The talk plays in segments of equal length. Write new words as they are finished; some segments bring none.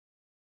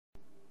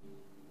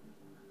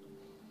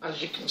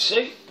As you can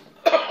see,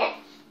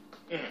 I'm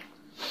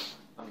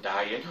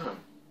dying.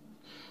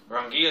 We're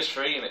on Gears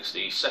 3 and it's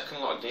the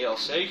second lot of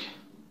DLC.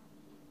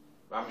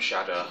 RAAMS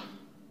Shadow.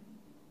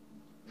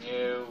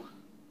 New.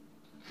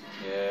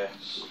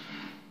 Yes.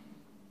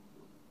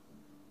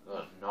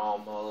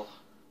 Normal.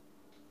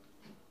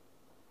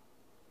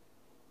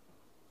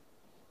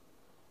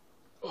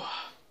 Oh.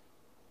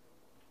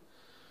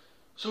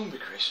 Soon be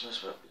Christmas,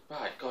 but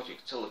by God, you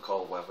can tell the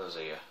cold weather's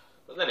here.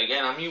 But then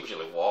again, I'm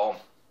usually warm,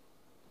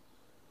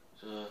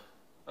 so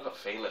I don't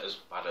feel it as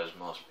bad as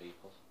most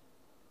people.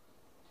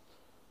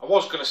 I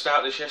was going to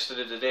start this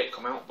yesterday, the day it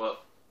come out,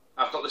 but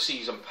I've got the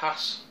season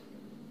pass,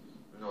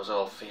 and there was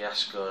all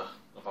fiasco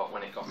about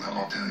when it got cut off.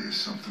 Let me tell you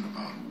something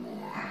about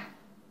war.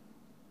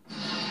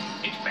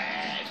 It's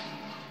bad.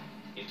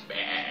 It's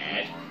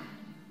bad. War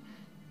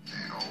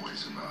ain't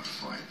always about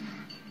fighting.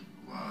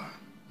 Blood,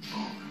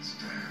 bullets,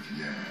 death,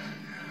 yeah,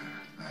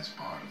 that's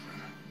part of it.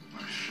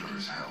 But it sure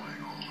as hell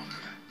ain't all of it.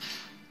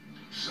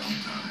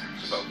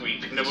 Sometimes It's about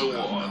reaping the it's about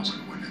rewards.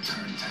 knowing when to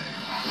turn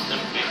tail. Them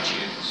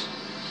bitches.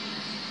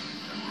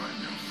 And run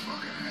your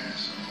fucking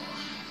ass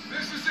off.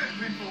 This is it,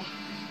 people.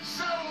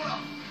 Saddle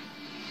up.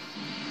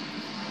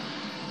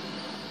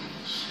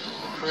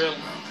 Stories Real.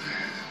 about the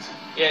head.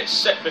 Yeah, it's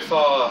set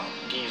before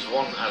Gears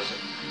 1, as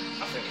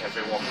I think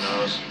everyone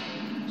knows.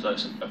 So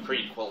it's a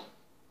prequel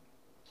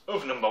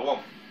of number 1.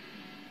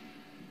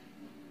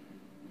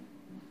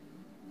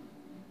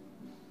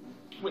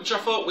 Which I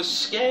thought was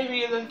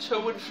scarier than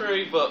 2 and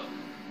 3, but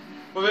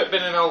with it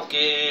being an old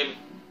game,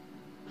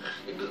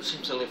 it doesn't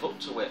seem to live up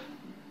to it.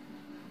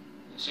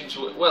 It seems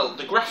to, well,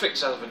 the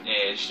graphics haven't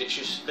aged, it's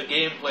just the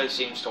gameplay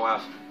seems to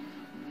have.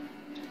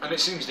 And it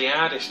seems the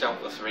hardest out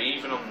of the 3,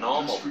 even on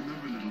normal. Just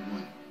remember, little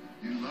one,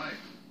 in life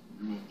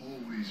there will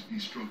always be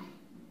struggle.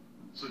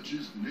 Such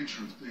is the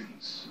nature of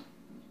things.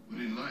 But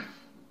in life,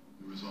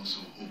 there is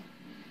also hope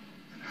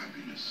and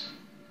happiness.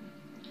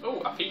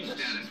 Oh, happiness.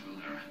 Status,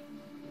 Valera.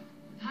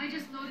 I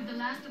just loaded the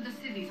last of the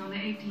civvies on the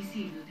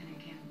APC, Lieutenant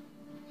Kim.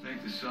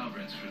 Thank the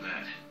sovereigns for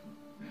that.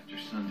 After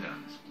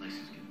sundown, this place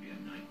is going to be a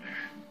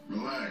nightmare.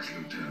 Relax,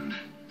 Lieutenant.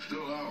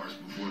 Still hours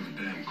before the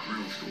damn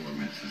krill storm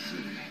hits the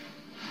city.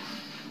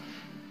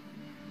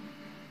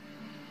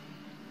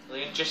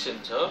 Leon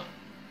Jacinto.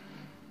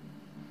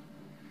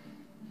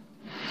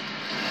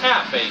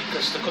 Can't be,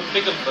 because they couldn't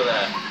dig them for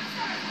there.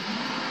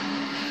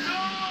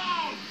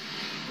 No!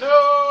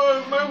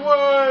 No, my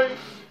wife!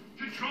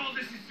 Control,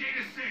 this is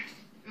Data 6.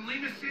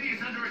 Lima City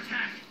is under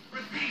attack.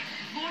 Repeat,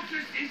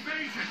 Vulture's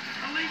invasion.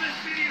 Lima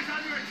City is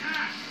under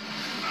attack.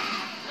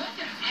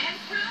 Vulture and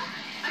crew?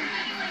 I'm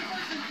sending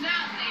reinforcements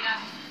now, Zeta.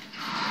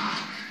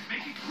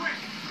 Make it quick.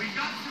 We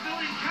got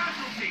civilian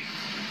casualties.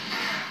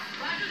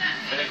 Roger that.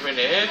 And a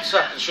grenade so I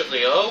can shut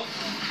the hole.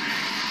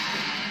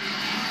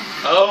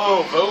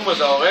 Oh, boomers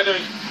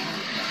already.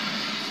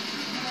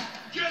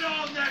 Get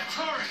on that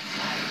turret.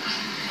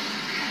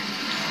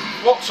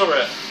 What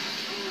turret?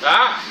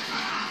 Ah!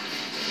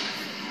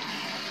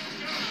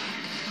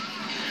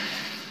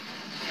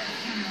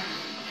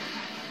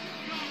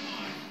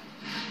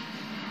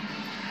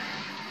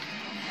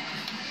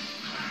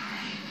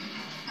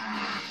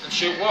 And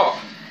shoot what?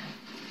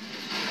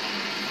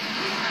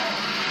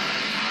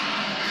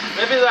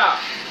 Maybe that.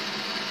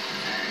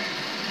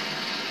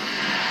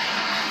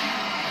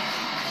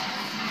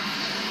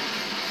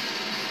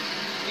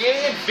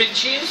 Yeah,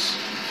 bitches.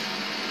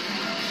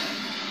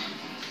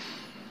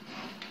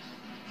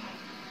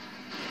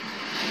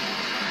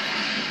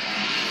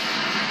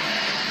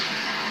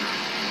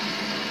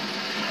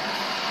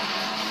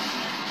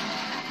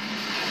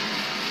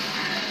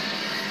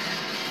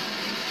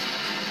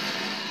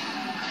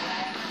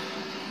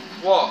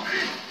 What? Look,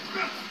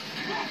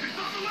 it's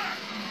on the left.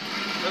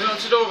 I don't know what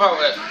to do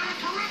about it. It's on our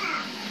perimeter.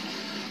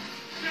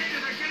 Data,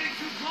 they're getting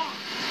too close.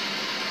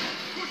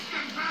 Push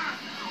them back.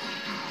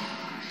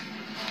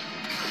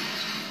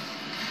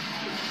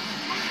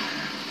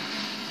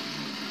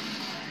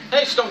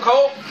 Hey, Stone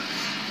Cold!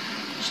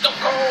 Stone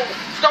Cold!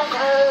 Stone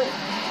Cold!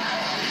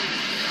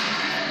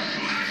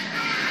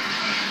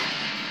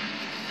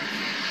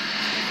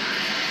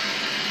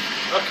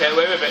 Okay,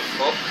 we're a bit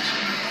fucked.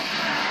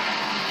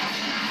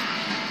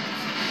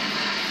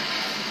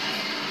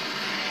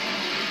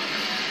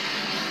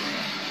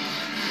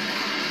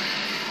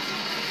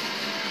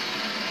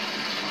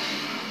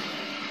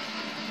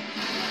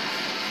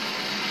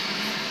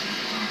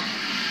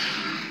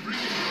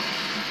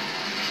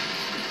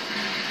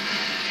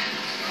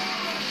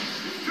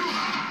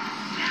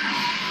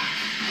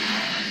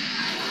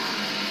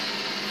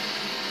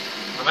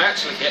 I'm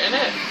actually getting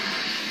it.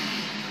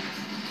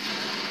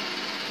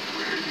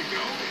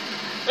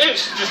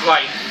 It's just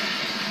like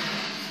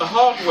a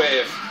hard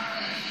wave.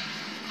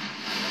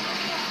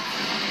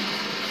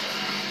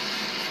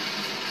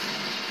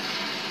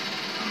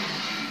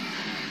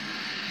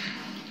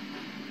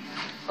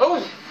 Oh!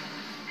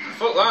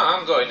 Fuck that,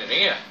 I'm going in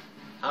here.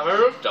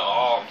 Hammer of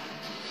Dawn.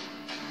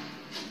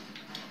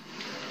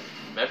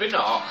 Maybe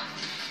not.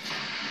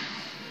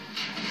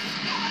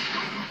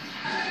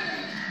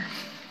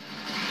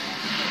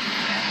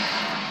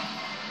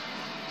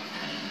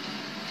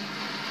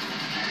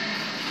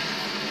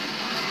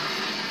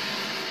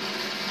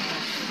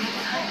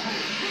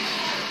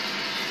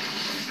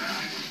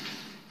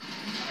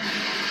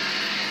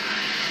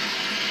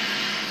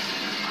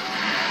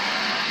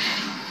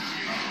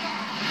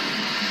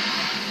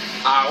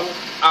 Ow!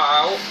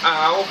 Ow!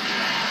 Ow!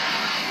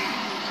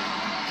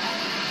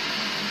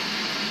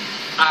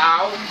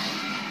 Ow!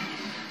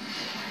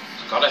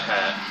 It's gotta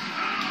hurt.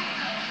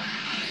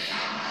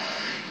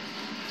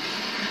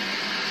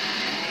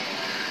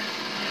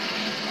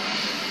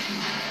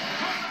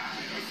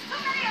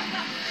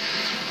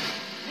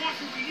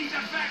 Walker, we need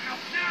that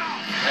backup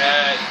now!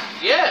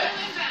 Yeah.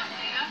 Inbound,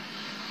 Lena.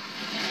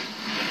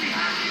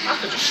 I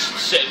could just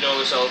sit and do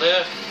this all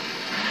day.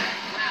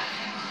 Wow.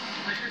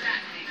 Roger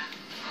that, Lena.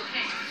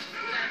 Okay.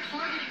 With our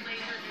targeting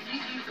laser, you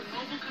need to use the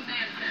mobile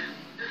command center.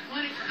 There's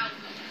one at your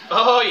outpost.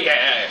 Oh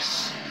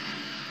yes.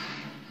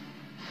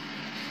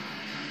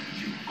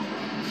 You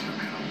girls are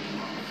gonna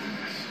love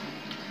this.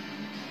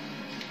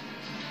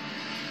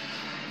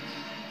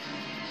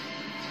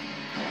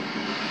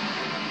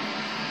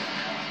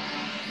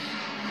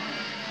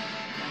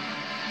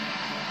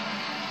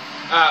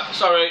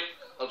 Sorry.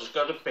 I'll just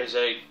go to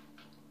busy.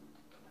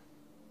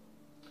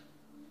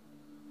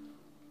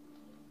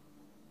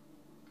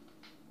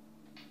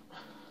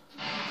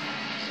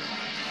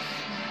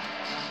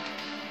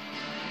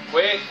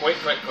 Quick, quick,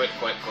 quick, quick,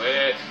 quick,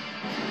 quick.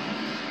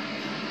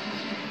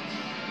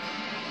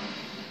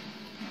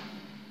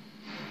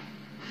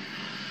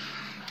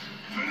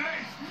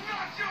 Today's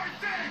not your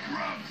day,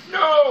 Grubs!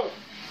 No!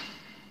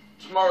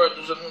 Tomorrow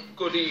doesn't look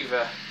good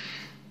either.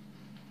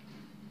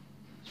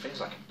 This thing's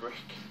like a brick.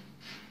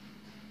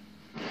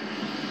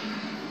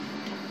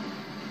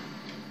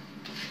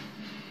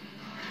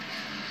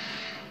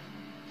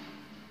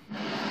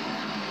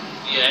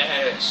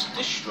 Yes,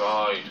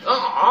 destroyed.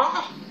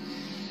 Ah!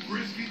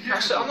 Risky I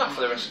sit on that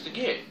for the rest of the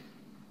game.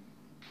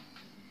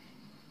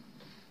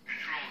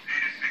 Control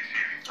Zeta 6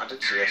 here. I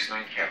did see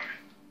S9 cap.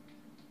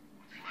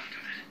 What's left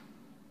of it?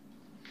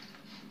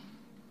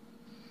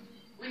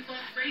 We've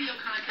lost radio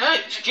contact. Hey,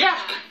 with it's the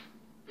Jack. next line.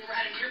 We were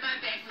at a nearby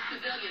bank with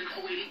civilians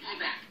awaiting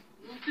evac.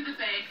 Move to the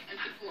bank and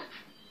support.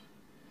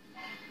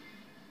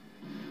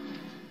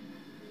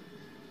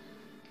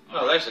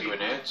 Oh, there's the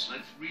grenades.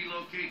 Let's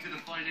relocate to the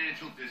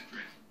financial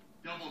district.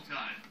 Double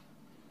time.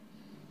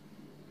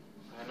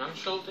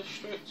 Financial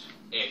district?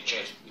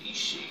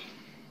 HSBC.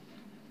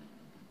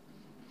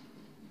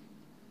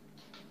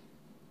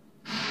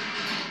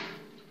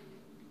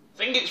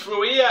 Think it's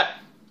through here.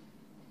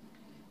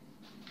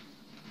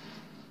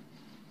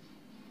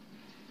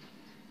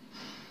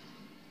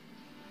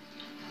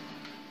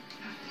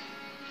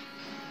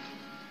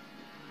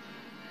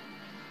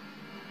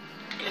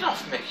 Get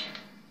off me.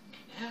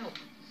 Hell.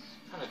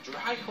 Trying to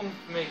dry hump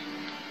me.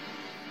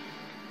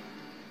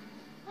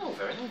 Oh,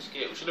 very nice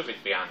gate. We should have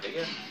it behind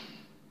here.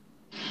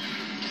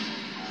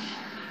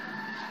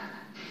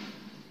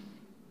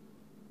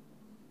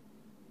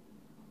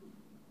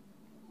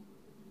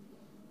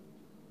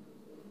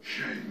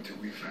 Shame to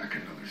evac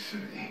another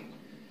city.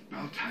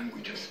 About time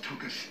we just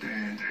took a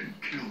stand and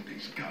killed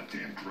these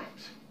goddamn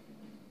grubs.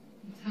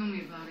 Tell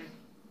me about it.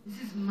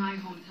 This is my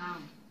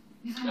hometown.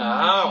 These are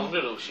Ah, I my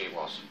wondered who she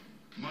was.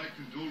 My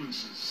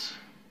condolences.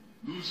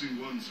 Losing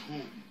one's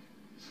home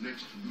is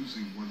next to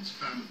losing one's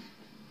family.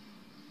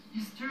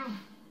 It's true.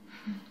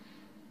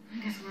 I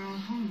guess we're all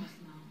homeless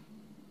now.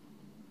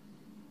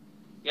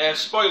 Yeah,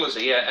 spoilers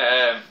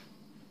here.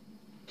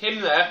 Tim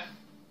there,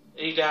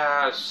 he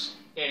dies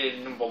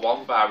in number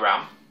 1 by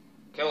Ram.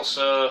 Kills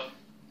her,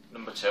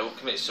 number 2,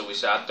 commits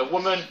suicide. The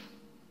woman,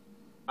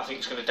 I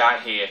think, is going to die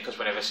here because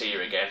we never see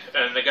her again.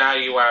 And the guy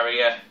you are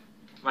here,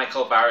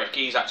 Michael Barrick,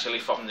 he's actually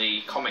from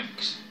the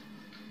comics.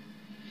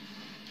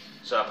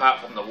 So apart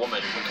from the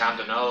woman, we kind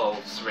of know all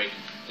three,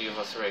 the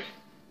other three.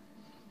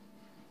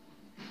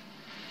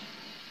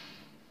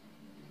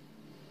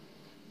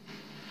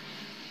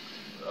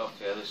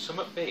 Okay, there's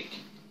something big.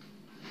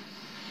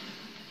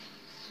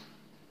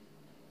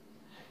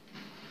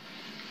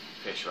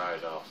 Fish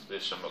right off.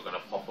 There's something going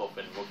to pop up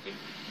and fucking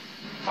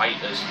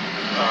fight us.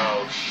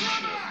 Oh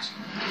shit.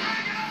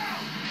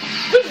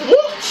 There's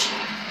what?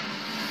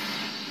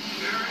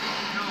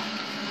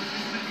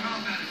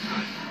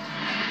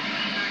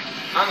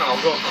 Hang on,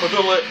 I'll go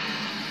cuddle it.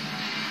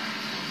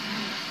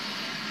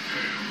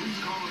 Hey, who's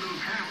calling those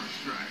hammer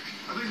strikes?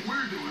 I think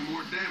we're doing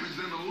more damage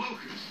than the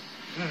locusts.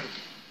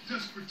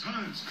 Desperate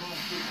times call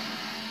for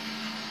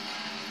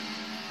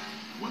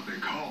What they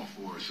call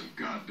for is some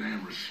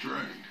goddamn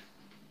restraint.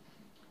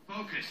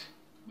 Focus.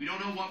 We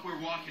don't know what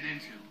we're walking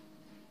into.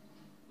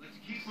 Let's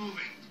keep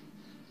moving.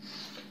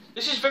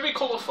 This is very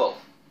colourful,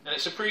 and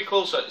it's a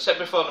prequel set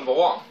before number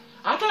 1.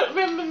 I don't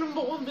remember number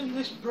 1 being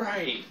this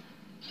bright.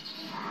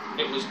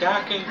 It was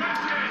dark and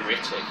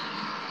gritty.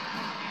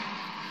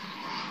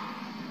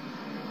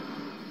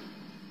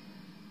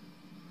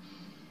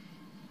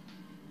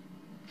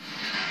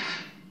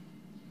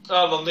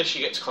 Oh, on this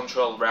you get to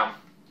control Ram.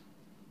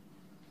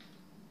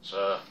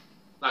 So,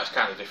 that's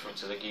kind of different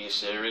to the Gear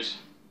series.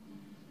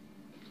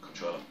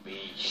 Control a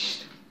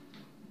beast.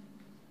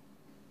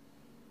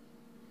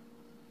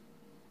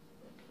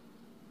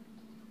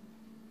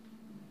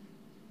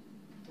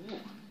 Ooh,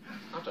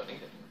 I don't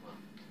need it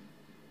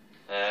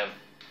anymore.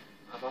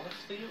 Have I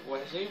left the...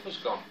 Where's the others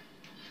gone?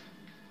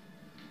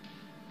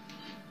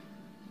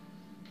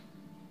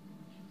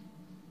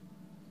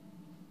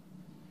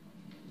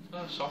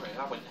 Oh, sorry,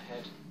 I went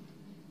ahead.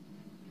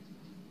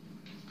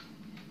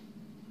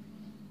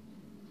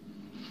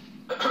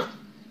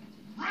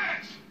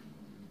 Reds!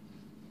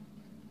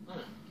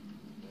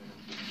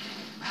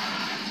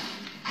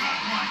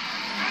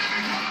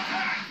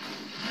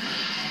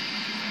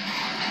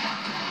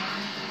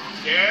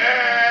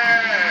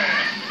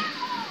 Yeah!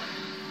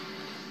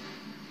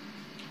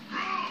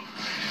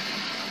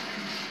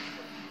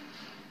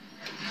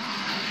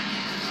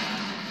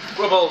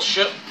 Rubble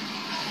shit.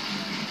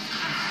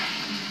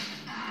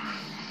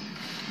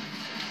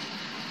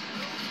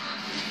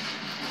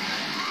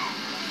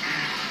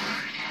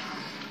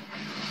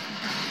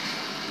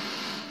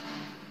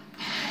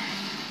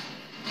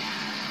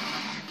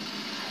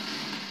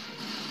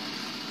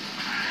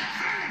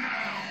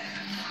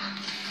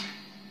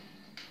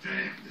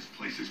 Damn, this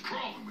place is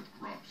crawling with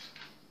grubs.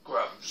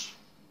 Grubs.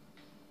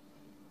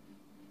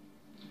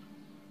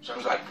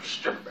 Sounds like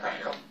Mr.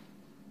 Bam.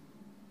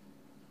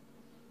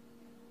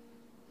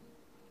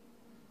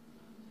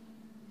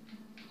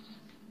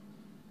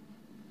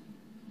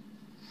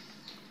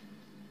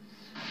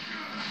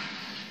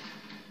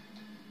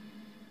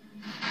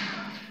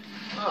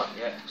 Oh,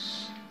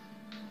 yes.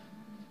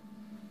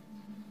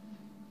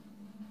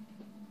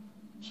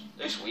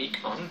 This week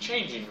on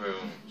Changing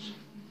Rooms.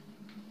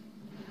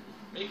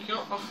 Make your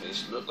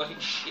office look like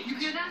shit. You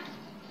hear that?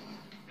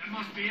 That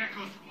must be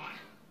Echo Squad.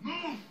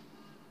 Move!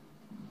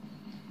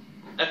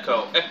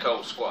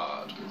 Echo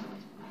Squad.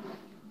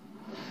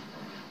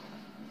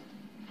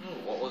 Oh,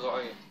 what was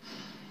I?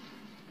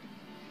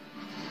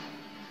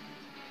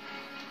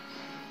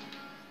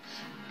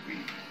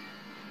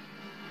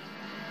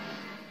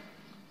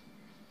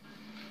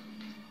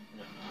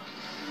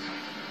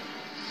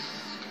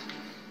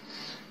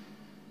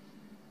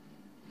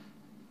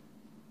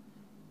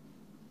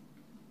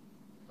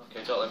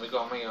 Okay, don't let me go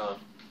on my own.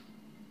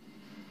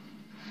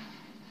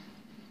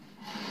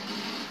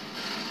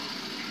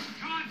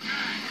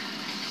 Contact!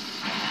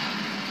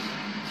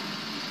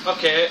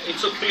 Okay, it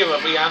took three of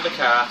them behind the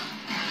car.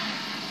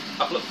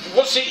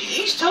 What's he?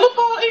 He's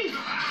teleporting!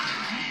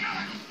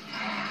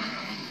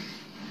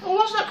 Oh,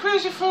 what's that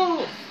crazy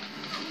fool?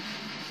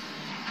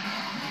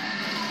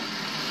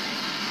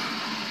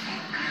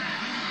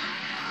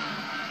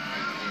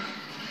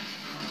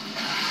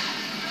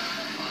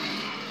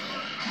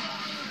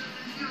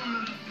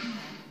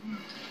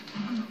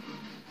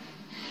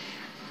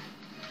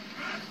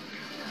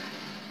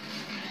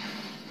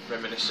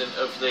 Reminiscent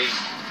of the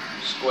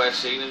square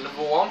scene in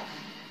number 1.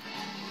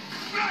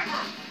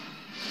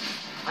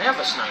 I have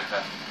a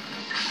sniper.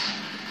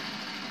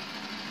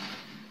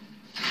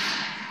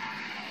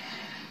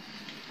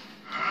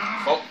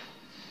 Oh.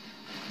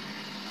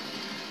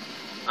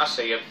 I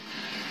see him.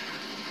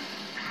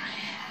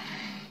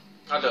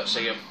 I don't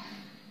see him.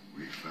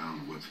 We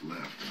found what's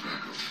left of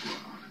Echo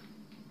Squad.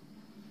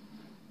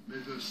 May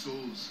their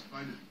souls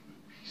find it in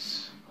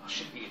peace. Oh,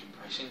 shouldn't be a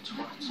depressing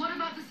twat. What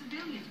about the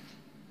civilians?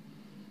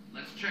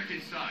 Let's check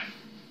inside.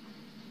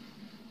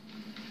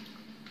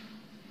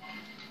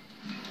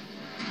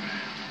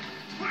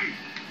 Wait!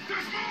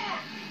 There's more!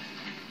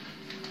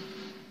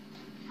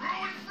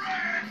 Throwing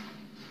frag!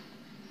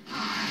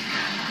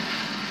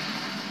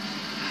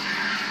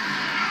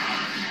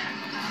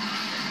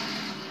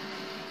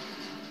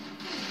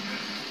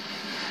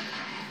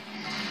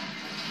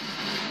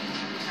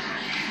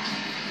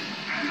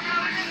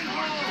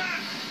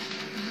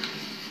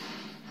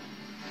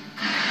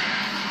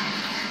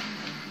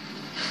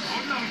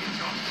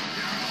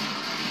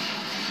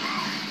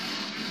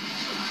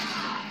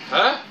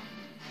 Huh?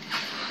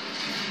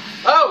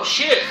 Oh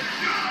shit!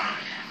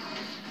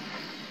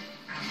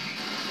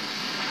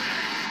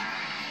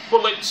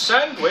 Bullet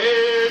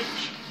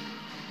sandwich!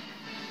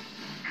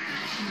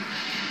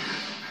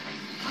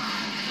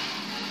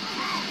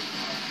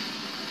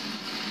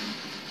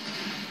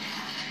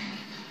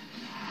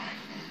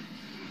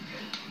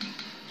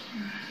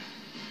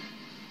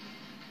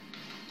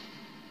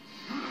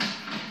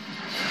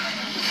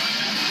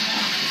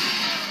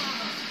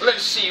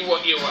 Let's see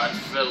what you had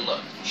for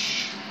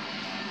lunch.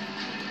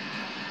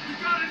 You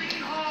got an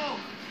E-hole!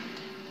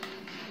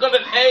 Got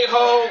an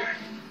a-hole.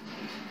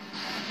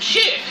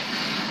 Shit!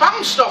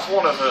 Bounced off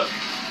one of them.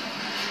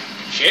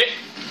 Shit.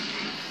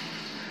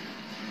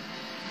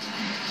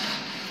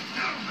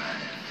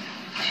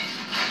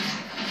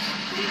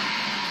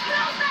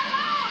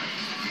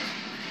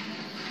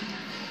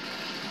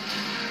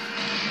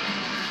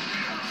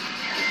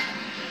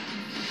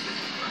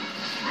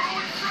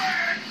 Throwing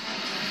frag!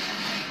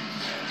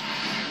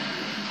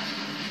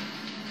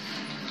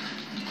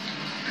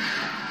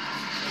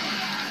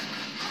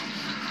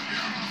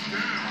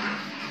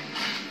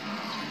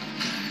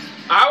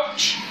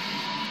 Ouch!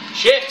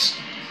 Shit!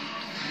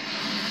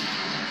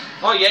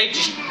 Oh yeah, he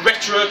just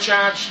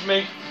retro-charged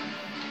me.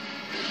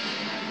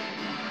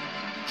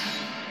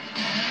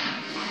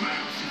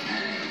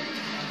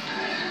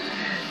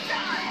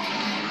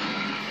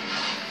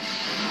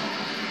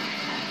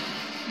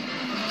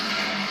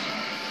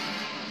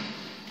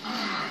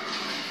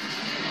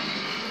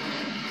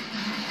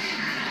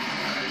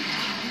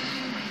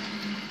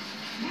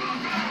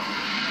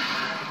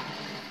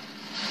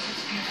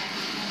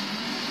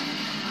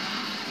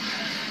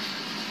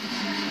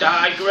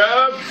 Die,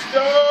 Grubs!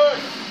 Die!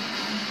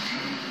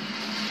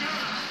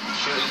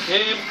 Shooting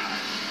him.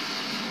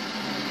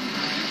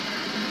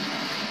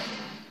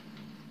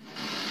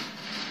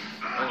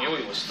 I knew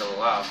he was still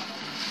alive.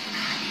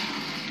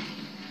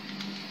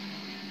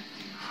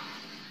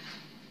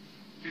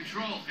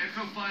 Control,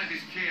 Echo 5 is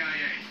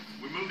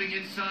KIA. We're moving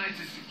inside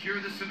to secure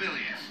the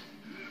civilians.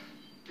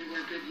 They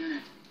were a good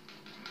unit.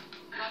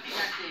 Copy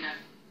that, Data.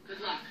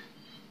 Good luck.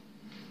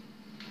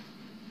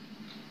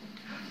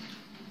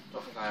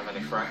 Don't think I have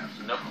any friends.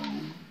 Nope.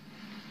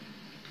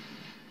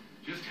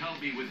 Just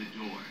help me with the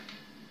door.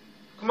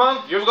 Come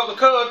on, you've got the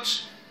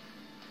codes.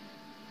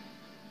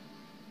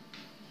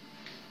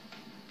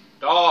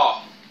 Door.